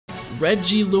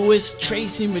Reggie Lewis,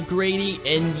 Tracy McGrady,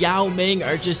 and Yao Ming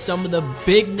are just some of the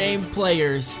big name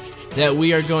players that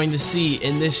we are going to see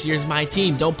in this year's My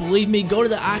Team. Don't believe me? Go to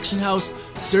the auction house,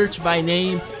 search by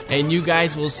name, and you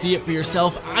guys will see it for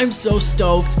yourself. I'm so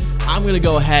stoked. I'm going to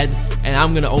go ahead and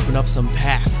I'm going to open up some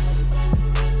packs.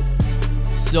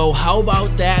 So how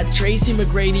about that? Tracy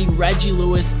McGrady, Reggie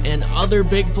Lewis, and other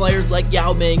big players like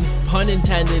Yao Ming, pun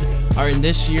intended, are in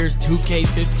this year's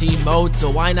 2K15 mode, so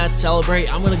why not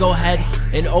celebrate? I'm going to go ahead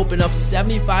and open up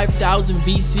 75,000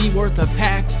 VC worth of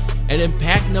packs, and in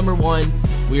pack number 1,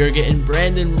 we are getting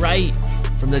Brandon Wright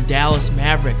from the Dallas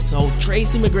Mavericks. So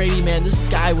Tracy McGrady, man, this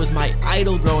guy was my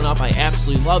idol growing up. I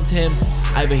absolutely loved him.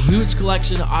 I have a huge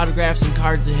collection of autographs and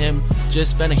cards of him.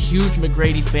 Just been a huge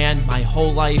McGrady fan my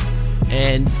whole life,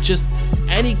 and just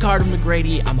any card of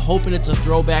McGrady, I'm hoping it's a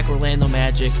throwback Orlando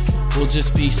Magic, will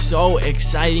just be so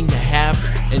exciting to have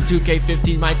in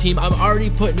 2K15 My Team. I'm already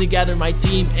putting together my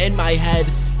team in my head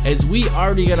as we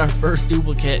already got our first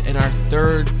duplicate in our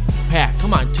third pack.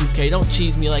 Come on, 2K, don't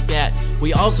cheese me like that.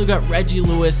 We also got Reggie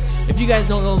Lewis. If you guys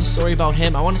don't know the story about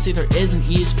him, I want to say there is an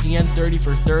ESPN 30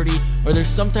 for 30, or there's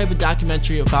some type of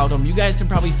documentary about him. You guys can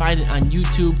probably find it on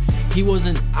YouTube. He was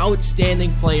an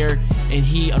outstanding player, and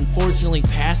he unfortunately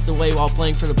passed away while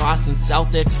playing for the Boston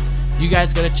Celtics. You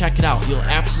guys gotta check it out. You'll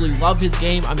absolutely love his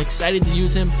game. I'm excited to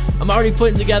use him. I'm already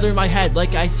putting together in my head,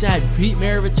 like I said, Pete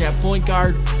Maravich at point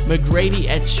guard, McGrady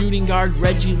at shooting guard,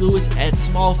 Reggie Lewis at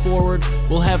small forward.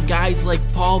 We'll have guys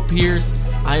like Paul Pierce.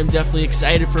 I am definitely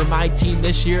excited for my team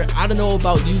this year. I don't know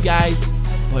about you guys,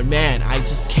 but man, I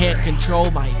just can't control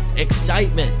my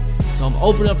excitement. So I'm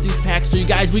opening up these packs for you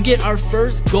guys. We get our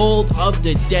first gold of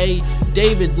the day,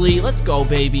 David Lee. Let's go,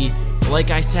 baby. Like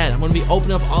I said, I'm going to be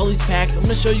opening up all these packs. I'm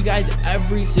going to show you guys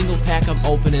every single pack I'm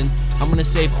opening. I'm going to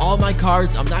save all my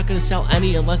cards. I'm not going to sell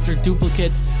any unless they're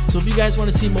duplicates. So if you guys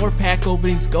want to see more pack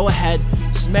openings, go ahead,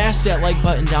 smash that like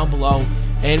button down below,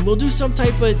 and we'll do some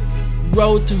type of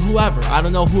road to whoever. I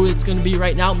don't know who it's going to be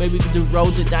right now. Maybe we could do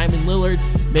road to Diamond Lillard.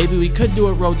 Maybe we could do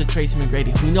a road to Tracy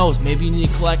McGrady. Who knows? Maybe you need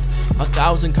to collect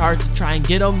 1,000 cards to try and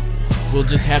get them. We'll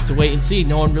just have to wait and see.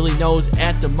 No one really knows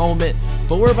at the moment.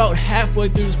 But we're about halfway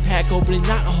through this pack opening.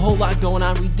 Not a whole lot going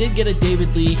on. We did get a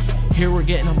David Lee. Here we're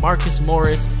getting a Marcus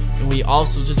Morris. And we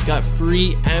also just got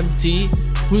free MT.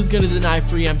 Who's going to deny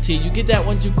free MT? You get that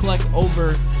once you collect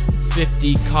over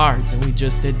 50 cards. And we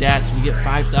just did that. So we get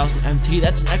 5,000 MT.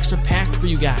 That's an extra pack for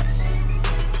you guys.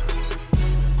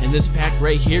 In this pack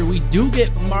right here, we do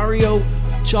get Mario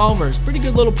Chalmers. Pretty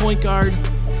good little point guard.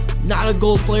 Not a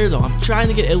gold player though. I'm trying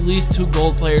to get at least 2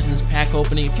 gold players in this pack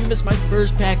opening. If you missed my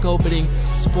first pack opening,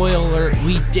 spoiler alert,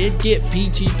 we did get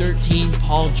PG-13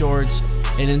 Paul George.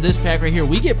 And in this pack right here,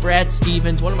 we get Brad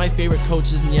Stevens, one of my favorite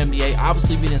coaches in the NBA,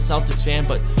 obviously being a Celtics fan,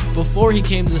 but before he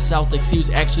came to the Celtics, he was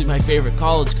actually my favorite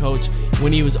college coach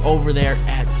when he was over there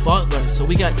at Butler. So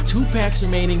we got 2 packs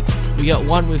remaining. We got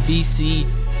one with VC,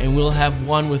 and we'll have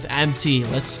one with MT.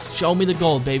 Let's show me the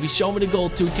gold, baby. Show me the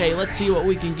gold, 2K. Let's see what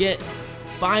we can get.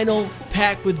 Final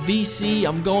pack with VC.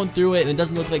 I'm going through it, and it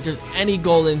doesn't look like there's any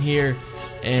gold in here.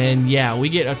 And yeah, we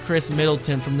get a Chris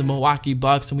Middleton from the Milwaukee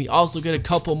Bucks, and we also get a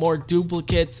couple more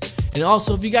duplicates. And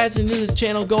also, if you guys are new to the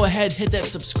channel, go ahead, hit that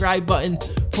subscribe button.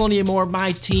 Plenty of more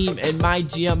My Team and My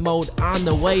GM mode on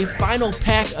the way. Final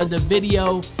pack of the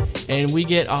video, and we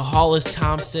get a Hollis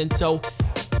Thompson. So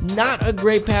not a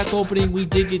great pack opening. We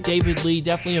did get David Lee,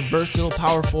 definitely a versatile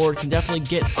power forward, can definitely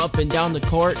get up and down the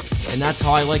court, and that's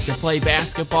how I like to play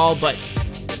basketball. But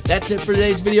that's it for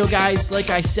today's video, guys.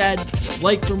 Like I said,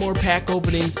 like for more pack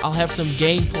openings. I'll have some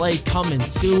gameplay coming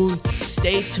soon.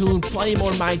 Stay tuned. Plenty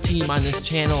more My Team on this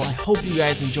channel. I hope you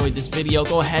guys enjoyed this video.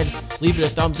 Go ahead, leave it a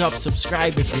thumbs up,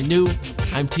 subscribe if you're new.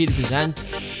 I'm T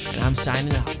Presents, and I'm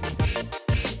signing out.